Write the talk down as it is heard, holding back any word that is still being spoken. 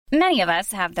Many of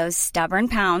us have those stubborn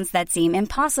pounds that seem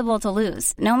impossible to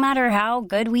lose, no matter how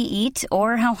good we eat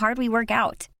or how hard we work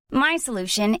out. My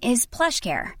solution is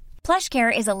PlushCare.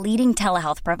 PlushCare is a leading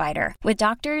telehealth provider with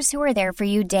doctors who are there for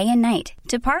you day and night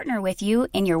to partner with you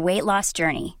in your weight loss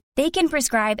journey. They can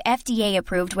prescribe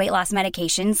FDA-approved weight loss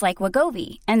medications like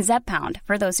Wegovy and Zepbound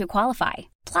for those who qualify.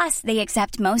 Plus, they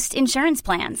accept most insurance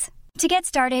plans. To get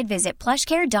started, visit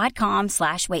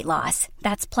plushcare.com/weightloss.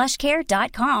 That's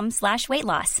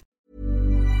plushcare.com/weightloss.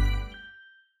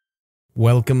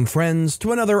 Welcome, friends,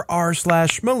 to another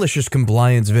rSlash malicious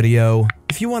compliance video.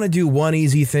 If you want to do one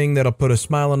easy thing that'll put a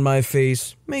smile on my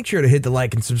face, make sure to hit the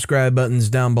like and subscribe buttons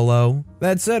down below.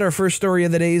 That said, our first story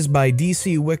of the day is by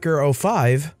DC Wicker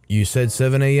 05. You said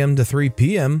 7 a.m. to 3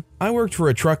 p.m. I worked for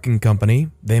a trucking company.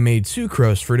 They made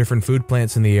sucrose for different food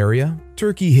plants in the area.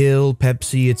 Turkey Hill,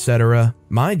 Pepsi, etc.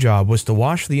 My job was to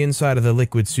wash the inside of the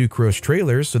liquid sucrose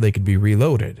trailers so they could be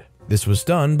reloaded. This was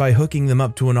done by hooking them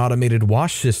up to an automated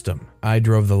wash system. I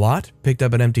drove the lot, picked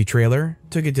up an empty trailer,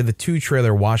 took it to the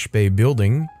 2-trailer wash bay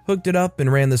building, hooked it up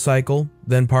and ran the cycle,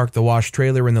 then parked the wash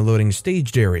trailer in the loading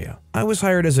staged area. I was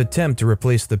hired as a temp to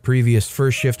replace the previous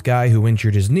first shift guy who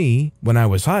injured his knee. When I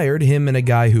was hired, him and a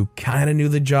guy who kinda knew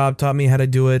the job taught me how to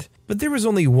do it, but there was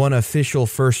only one official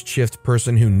first shift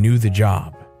person who knew the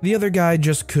job. The other guy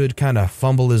just could kinda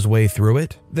fumble his way through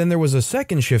it. Then there was a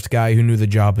second shift guy who knew the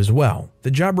job as well. The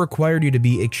job required you to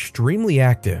be extremely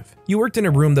active. You worked in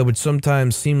a room that would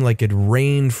sometimes seem like it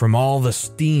rained from all the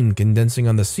steam condensing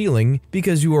on the ceiling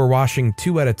because you were washing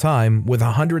 2 at a time with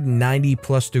 190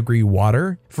 plus degree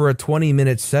water for a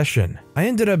 20-minute session. I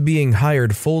ended up being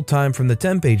hired full-time from the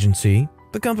temp agency.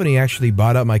 The company actually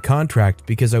bought out my contract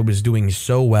because I was doing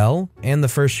so well, and the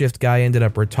first shift guy ended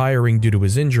up retiring due to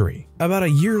his injury. About a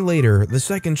year later, the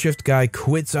second shift guy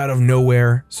quits out of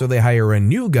nowhere, so they hire a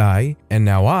new guy, and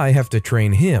now I have to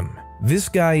train him. This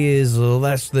guy is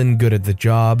less than good at the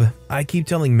job. I keep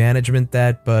telling management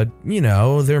that, but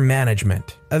they're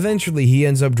management. Eventually, he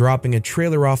ends up dropping a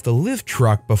trailer off the lift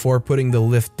truck before putting the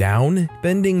lift down,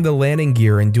 bending the landing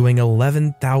gear and doing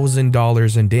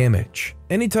 $11,000 in damage.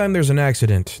 Anytime there's an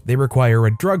accident, they require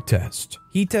a drug test.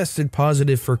 He tested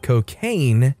positive for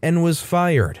cocaine and was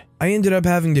fired. I ended up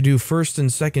having to do first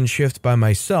and second shift by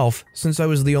myself since I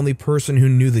was the only person who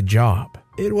knew the job.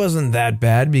 It wasn't that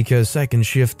bad because second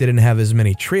shift didn't have as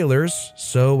many trailers,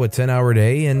 so a 10-hour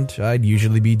day and I'd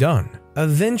usually be done.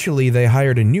 Eventually, they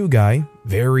hired a new guy,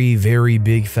 very, very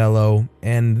big fellow,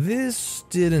 and this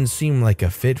didn't seem like a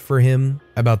fit for him.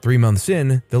 About 3 months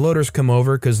in, the loaders come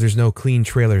over because there's no clean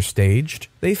trailer staged.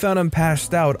 They found him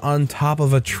passed out on top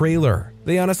of a trailer.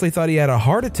 They honestly thought he had a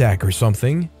heart attack or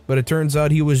something, but it turns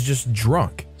out he was just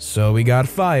drunk. So he got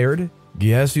fired.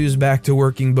 Guess who's back to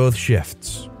working both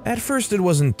shifts? At first, it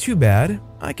wasn't too bad.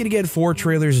 I could get 4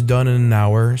 trailers done in an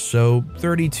hour, so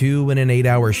 32 in an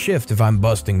 8-hour shift if I'm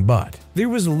busting butt. There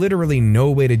was literally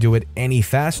no way to do it any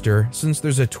faster since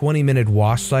there's a 20-minute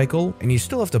wash cycle and you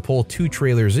still have to pull 2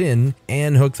 trailers in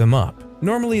and hook them up.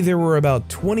 Normally there were about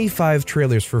 25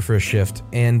 trailers for first shift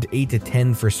and 8 to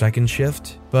 10 for second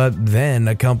shift, but then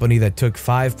a company that took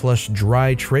 5+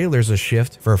 dry trailers a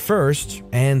shift for first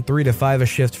and 3 to 5 a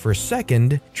shift for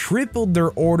second tripled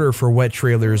their order for wet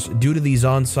trailers due to these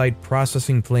on-site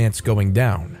processing plants going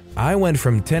down. I went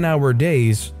from 10-hour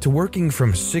days to working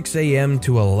from 6 a.m.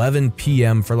 to 11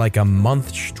 p.m. for like a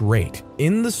month straight.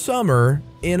 In the summer,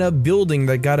 in a building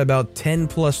that got about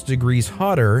 10+ degrees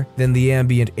hotter than the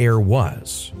ambient air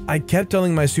was. I kept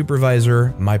telling my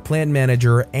supervisor, my plant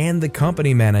manager, and the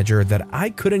company manager that I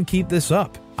couldn't keep this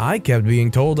up. I kept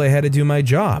being told I had to do my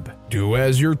job. Do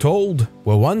as you're told.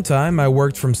 Well, one time I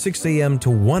worked from 6 a.m. to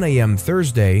 1 a.m.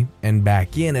 Thursday and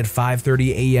back in at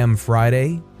 5:30 a.m.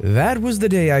 Friday. That was the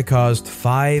day I caused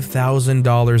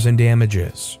 $5,000 in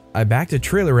damages. I backed a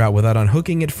trailer out without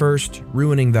unhooking it first,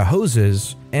 ruining the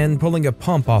hoses, and pulling a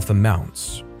pump off the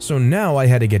mounts. So now I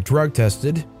had to get drug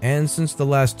tested, and since the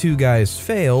last 2 guys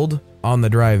failed, on the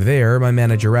drive there, my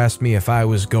manager asked me if I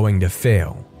was going to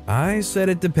fail. I said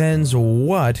it depends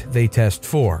what they test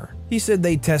for. He said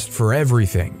they test for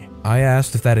everything. I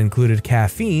asked if that included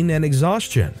caffeine and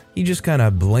exhaustion. He just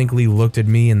kinda blankly looked at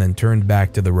me and then turned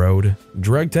back to the road.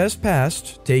 Drug test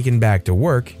passed, taken back to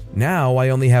work. Now I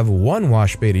only have 1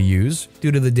 wash bay to use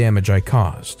due to the damage I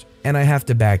caused. And I have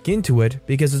to back into it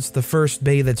because it's the first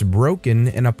bay that's broken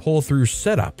in a pull-through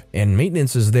setup, and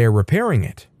maintenance is there repairing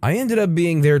it. I ended up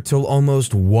being there till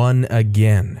almost 1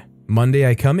 again. Monday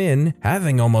I come in,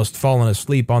 having almost fallen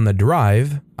asleep on the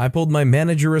drive. I pulled my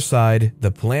manager aside,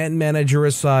 the plant manager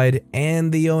aside, and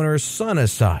the owner's son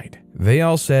aside. They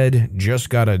all said, just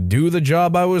gotta do the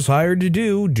job I was hired to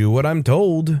do what I'm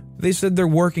told. They said they're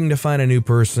working to find a new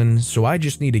person, so I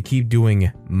just need to keep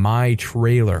doing my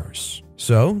trailers.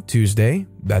 So, Tuesday,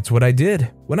 that's what I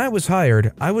did. When I was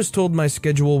hired, I was told my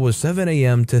schedule was 7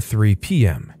 a.m. to 3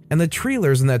 p.m., and the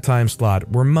trailers in that time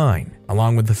slot were mine,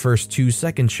 along with the first 2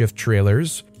 second shift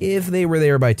trailers, if they were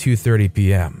there by 2:30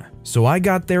 p.m. So I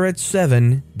got there at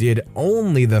 7, did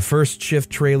only the first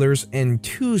shift trailers and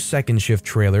 2 second shift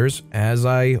trailers, as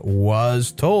I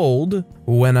was told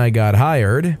when I got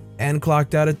hired, and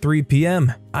clocked out at 3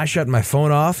 p.m. I shut my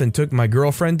phone off and took my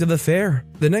girlfriend to the fair.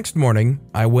 The next morning,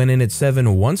 I went in at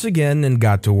 7 once again and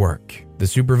got to work. The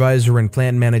supervisor and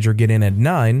plant manager get in at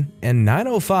 9, and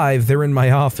 9:05 they're in my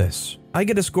office. I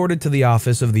get escorted to the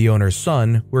office of the owner's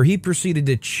son, where he proceeded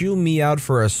to chew me out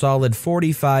for a solid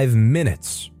 45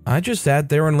 minutes. I just sat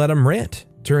there and let him rant.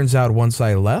 Turns out once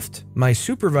I left, my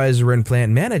supervisor and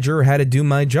plant manager had to do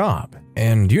my job.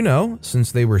 And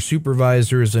since they were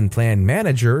supervisors and plant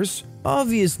managers,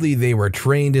 obviously they were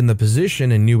trained in the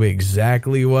position and knew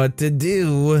exactly what to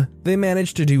do. They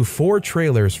managed to do 4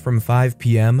 trailers from 5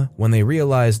 p.m. when they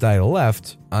realized I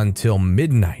left until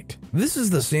midnight. This is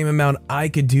the same amount I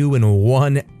could do in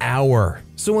 1 hour.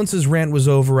 So once his rant was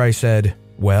over, I said,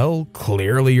 "Well,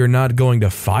 clearly you're not going to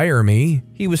fire me."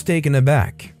 He was taken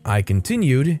aback. I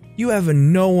continued, "You have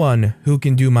no one who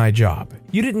can do my job.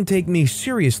 You didn't take me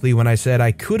seriously when I said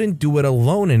I couldn't do it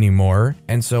alone anymore,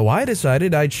 and so I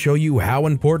decided I'd show you how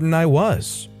important I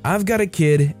was. I've got a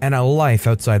kid and a life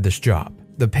outside this job.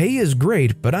 The pay is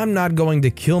great, but I'm not going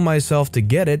to kill myself to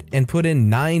get it and put in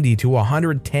 90 to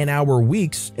 110-hour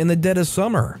weeks in the dead of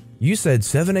summer. You said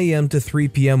 7 a.m. to 3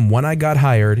 p.m. when I got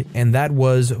hired, and that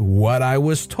was what I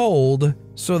was told,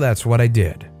 so that's what I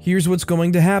did. Here's what's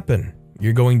going to happen.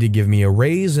 You're going to give me a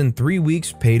raise and 3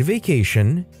 weeks paid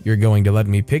vacation. You're going to let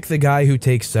me pick the guy who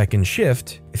takes second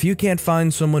shift. If you can't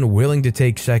find someone willing to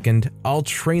take second, I'll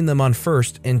train them on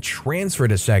first and transfer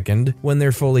to second when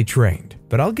they're fully trained.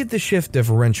 But I'll get the shift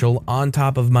differential on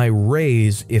top of my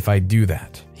raise if I do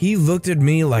that." He looked at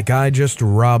me like I just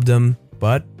robbed him,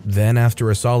 but then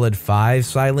after a solid 5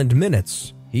 silent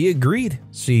minutes, he agreed.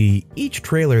 See, each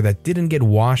trailer that didn't get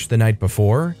washed the night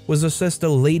before was assessed a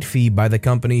late fee by the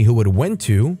company who it went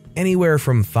to, anywhere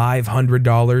from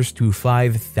 $500 to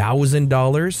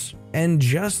 $5,000. And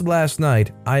just last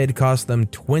night, I had cost them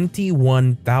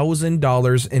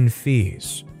 $21,000 in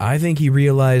fees. I think he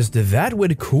realized that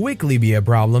would quickly be a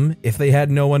problem if they had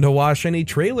no one to wash any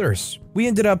trailers. We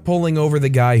ended up pulling over the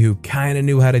guy who kinda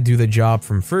knew how to do the job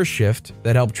from first shift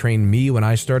that helped train me when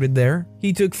I started there.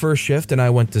 He took first shift and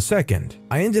I went to second.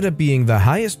 I ended up being the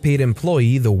highest paid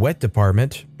employee the wet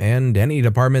department, and any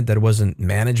department that wasn't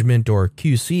management or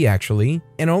QC actually,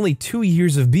 in only 2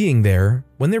 years of being there,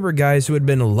 when there were guys who had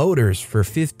been loaders for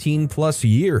 15 plus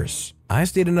years. I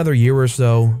stayed another year or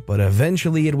so, but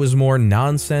eventually it was more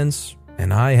nonsense,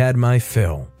 and I had my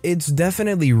fill. It's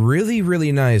definitely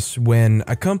really nice when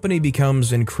a company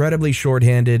becomes incredibly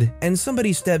shorthanded and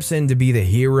somebody steps in to be the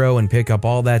hero and pick up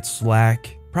all that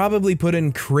slack. Probably put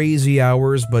in crazy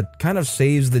hours, but kind of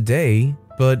saves the day.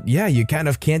 But yeah, you kind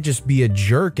of can't just be a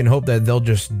jerk and hope that they'll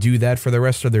just do that for the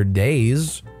rest of their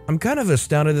days. I'm kind of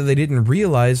astounded that they didn't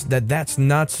realize that that's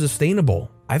not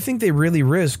sustainable. I think they really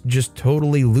risk just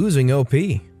totally losing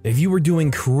OP. If you were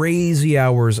doing crazy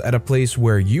hours at a place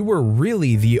where you were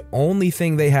really the only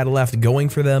thing they had left going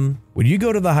for them, would you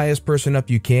go to the highest person up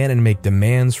you can and make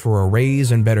demands for a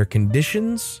raise and better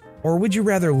conditions? Or would you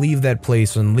rather leave that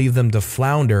place and leave them to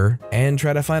flounder and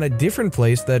try to find a different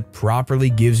place that properly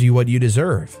gives you what you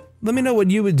deserve? Let me know what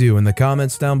you would do in the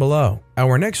comments down below.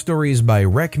 Our next story is by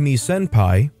Wreck Me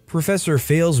Senpai. Professor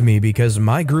fails me because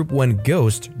my group went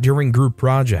ghost during group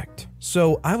project.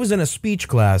 So I was in a speech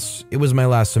class, it was my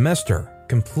last semester,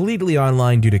 completely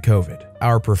online due to COVID.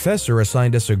 Our professor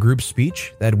assigned us a group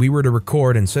speech that we were to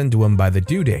record and send to him by the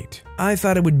due date. I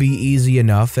thought it would be easy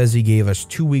enough as he gave us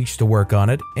 2 weeks to work on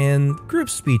it, and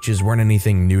group speeches weren't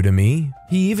anything new to me.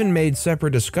 He even made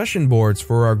separate discussion boards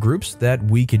for our groups that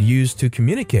we could use to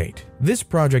communicate. This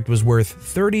project was worth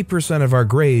 30% of our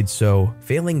grade, so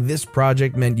failing this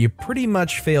project meant you pretty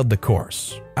much failed the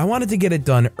course. I wanted to get it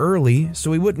done early so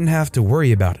we wouldn't have to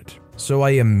worry about it. So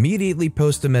I immediately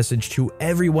post a message to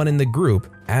everyone in the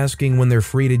group asking when they're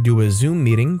free to do a Zoom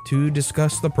meeting to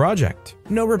discuss the project.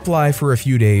 No reply for a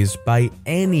few days by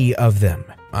any of them.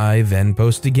 I then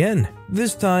post again,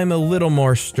 this time a little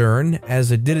more stern,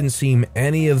 as it didn't seem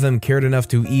any of them cared enough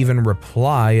to even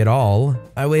reply at all.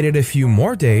 I waited a few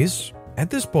more days, At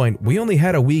this point, we only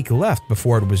had a week left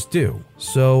before it was due,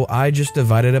 so I just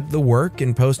divided up the work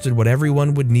and posted what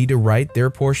everyone would need to write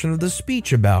their portion of the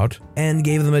speech about, and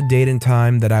gave them a date and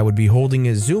time that I would be holding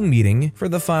a Zoom meeting for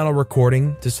the final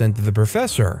recording to send to the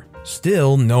professor.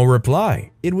 Still no reply.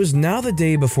 It was now the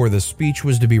day before the speech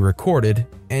was to be recorded,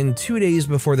 and 2 days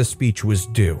before the speech was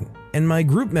due, and my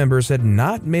group members had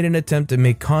not made an attempt to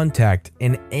make contact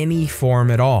in any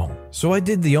form at all. So I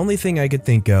did the only thing I could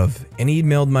think of and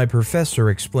emailed my professor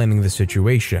explaining the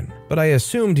situation. But I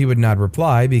assumed he would not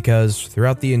reply because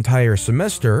throughout the entire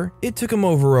semester, it took him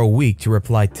over a week to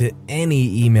reply to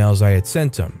any emails I had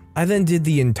sent him. I then did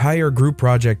the entire group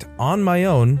project on my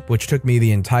own, which took me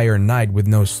the entire night with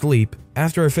no sleep.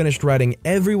 After I finished writing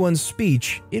everyone's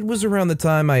speech, it was around the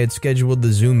time I had scheduled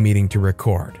the Zoom meeting to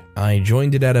record. I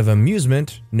joined it out of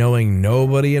amusement, knowing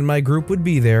nobody in my group would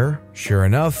be there. Sure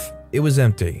enough, it was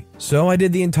empty. So I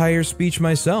did the entire speech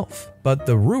myself. But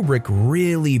the rubric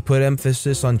really put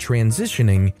emphasis on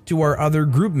transitioning to our other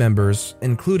group members,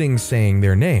 including saying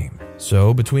their name.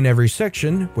 So between every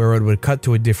section, where it would cut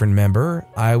to a different member,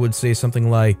 I would say something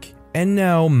like, "And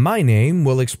now my name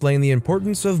will explain the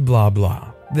importance of blah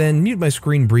blah." Then mute my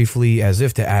screen briefly as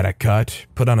if to add a cut,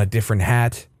 put on a different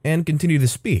hat, and continue the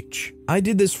speech. I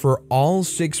did this for all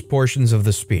 6 portions of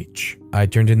the speech. I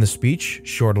turned in the speech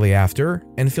shortly after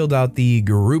and filled out the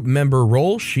group member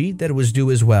roll sheet that was due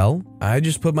as well. I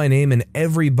just put my name in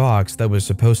every box that was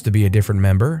supposed to be a different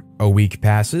member. A week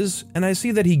passes, and I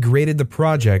see that he graded the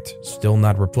project, still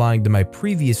not replying to my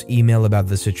previous email about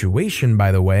the situation,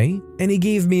 by the way, and he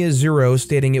gave me a 0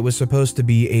 stating it was supposed to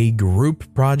be a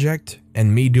group project,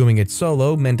 and me doing it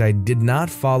solo meant I did not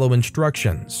follow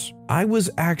instructions. I was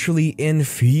actually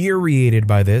infuriated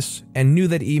by this and knew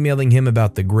that emailing him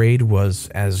about the grade was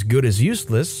as good as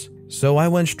useless, so I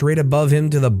went straight above him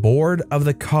to the board of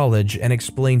the college and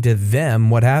explained to them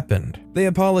what happened. They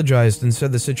apologized and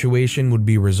said the situation would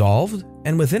be resolved,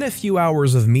 and within a few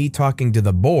hours of me talking to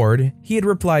the board, he had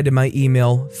replied to my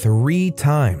email 3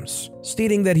 times,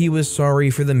 stating that he was sorry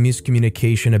for the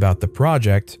miscommunication about the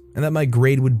project and that my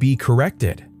grade would be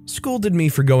corrected. Scolded me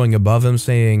for going above him,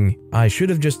 saying I should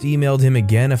have just emailed him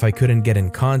again if I couldn't get in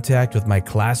contact with my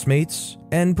classmates,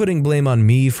 and putting blame on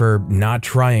me for not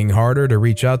trying harder to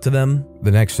reach out to them.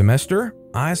 The next semester,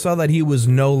 I saw that he was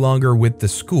no longer with the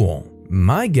school.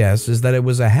 My guess is that it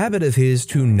was a habit of his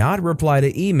to not reply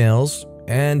to emails,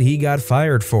 and he got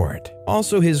fired for it.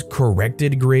 Also, his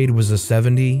corrected grade was a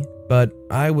 70, but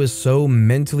I was so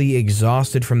mentally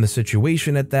exhausted from the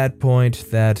situation at that point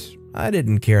that I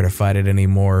didn't care to fight it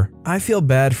anymore. I feel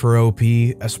bad for OP,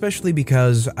 especially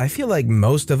because I feel like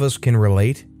most of us can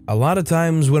relate. A lot of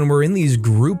times when we're in these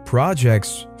group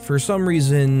projects, for some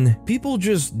reason, people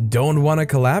just don't want to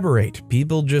collaborate.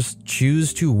 People just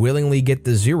choose to willingly get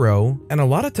the 0, and a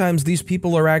lot of times these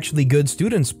people are actually good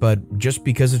students, but just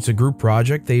because it's a group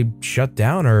project, they shut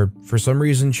down or for some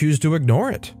reason choose to ignore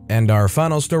it. And our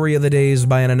final story of the day is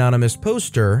by an anonymous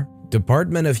poster,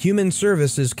 Department of Human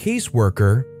Services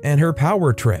caseworker, and her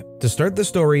power trip. To start the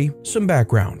story, some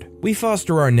background. We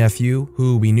foster our nephew,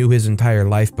 who we knew his entire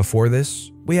life before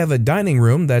this. We have a dining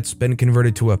room that's been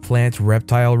converted to a plant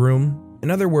reptile room. In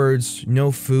other words,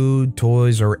 no food,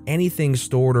 toys, or anything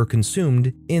stored or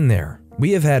consumed in there.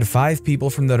 We have had 5 people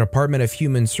from the Department of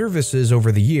Human Services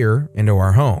over the year into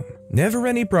our home. Never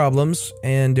any problems,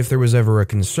 and if there was ever a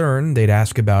concern, they'd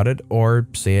ask about it or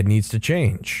say it needs to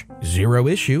change. 0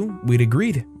 issue, we'd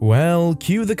agreed. Well,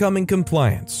 cue the coming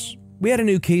compliance. We had a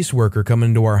new caseworker come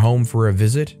into our home for a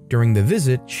visit. During the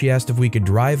visit, she asked if we could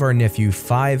drive our nephew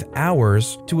 5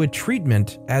 hours to a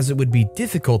treatment as it would be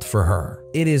difficult for her.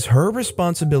 It is her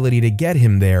responsibility to get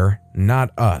him there,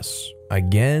 not us.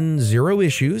 Again, 0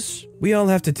 issues. We all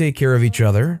have to take care of each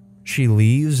other. She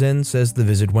leaves and says the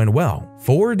visit went well.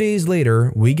 4 days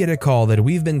later, we get a call that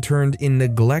we've been turned in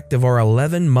neglect of our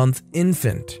 11-month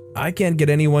infant. I can't get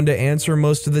anyone to answer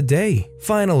most of the day.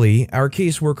 Finally, our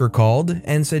caseworker called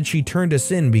and said she turned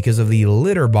us in because of the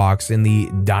litter box in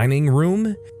the dining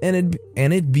room and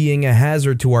it being a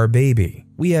hazard to our baby.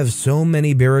 We have so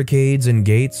many barricades and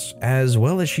gates, as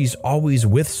well as she's always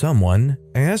with someone.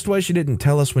 I asked why she didn't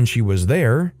tell us when she was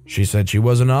there. She said she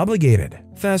wasn't obligated.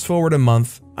 Fast forward a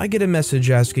month, I get a message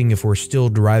asking if we're still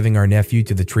driving our nephew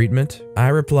to the treatment. I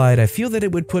replied, I feel that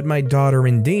it would put my daughter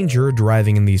in danger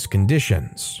driving in these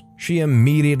conditions. She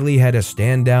immediately had to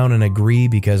stand down and agree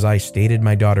because I stated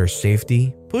my daughter's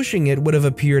safety. Pushing it would have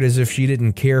appeared as if she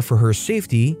didn't care for her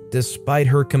safety despite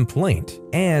her complaint.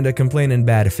 And a complaint in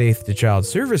bad faith to Child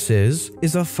Services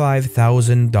is a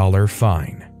 $5,000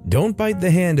 fine. Don't bite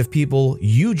the hand of people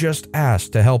you just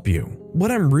asked to help you. What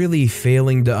I'm really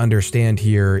failing to understand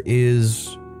here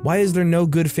is Why is there no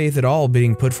good faith at all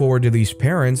being put forward to these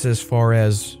parents as far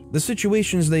as the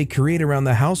situations they create around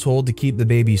the household to keep the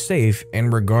baby safe in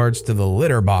regards to the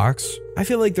litter box? I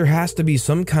feel like there has to be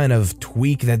some kind of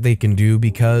tweak that they can do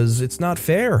because it's not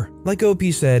fair. Like OP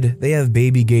said, they have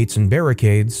baby gates and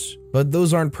barricades, but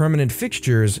those aren't permanent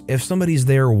fixtures if somebody's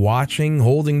there watching,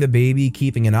 holding the baby,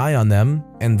 keeping an eye on them,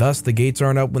 and thus the gates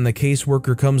aren't up when the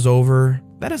caseworker comes over.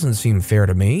 That doesn't seem fair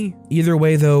to me. Either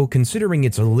way though, considering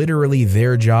it's literally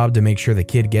their job to make sure the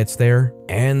kid gets there,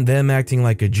 and them acting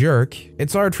like a jerk,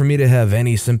 it's hard for me to have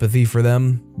any sympathy for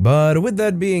them. But with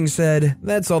that being said,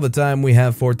 that's all the time we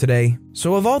have for today.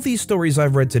 So of all these stories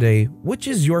I've read today, which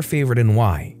is your favorite and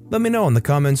why? Let me know in the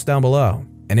comments down below.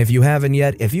 And if you haven't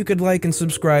yet, if you could like and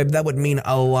subscribe, that would mean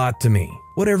a lot to me.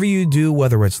 Whatever you do,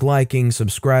 whether it's liking,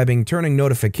 subscribing, turning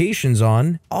notifications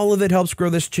on, all of it helps grow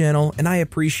this channel, and I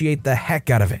appreciate the heck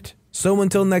out of it. So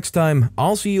until next time,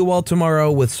 I'll see you all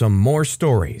tomorrow with some more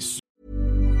stories.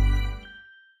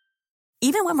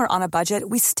 Even when we're on a budget,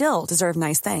 we still deserve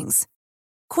nice things.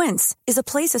 Quince is a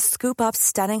place to scoop up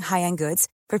stunning high-end goods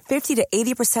for 50 to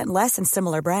 80% less than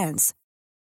similar brands.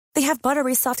 They have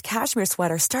buttery soft cashmere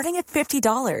sweaters starting at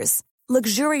 $50,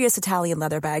 luxurious Italian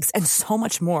leather bags, and so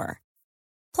much more.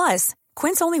 Plus,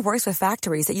 Quince only works with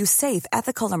factories that use safe,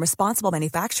 ethical, and responsible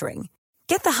manufacturing.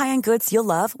 Get the high-end goods you'll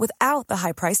love without the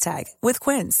high price tag with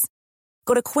Quince.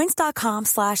 Go to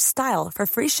quince.com/style for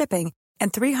free shipping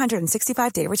and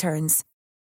 365-day returns.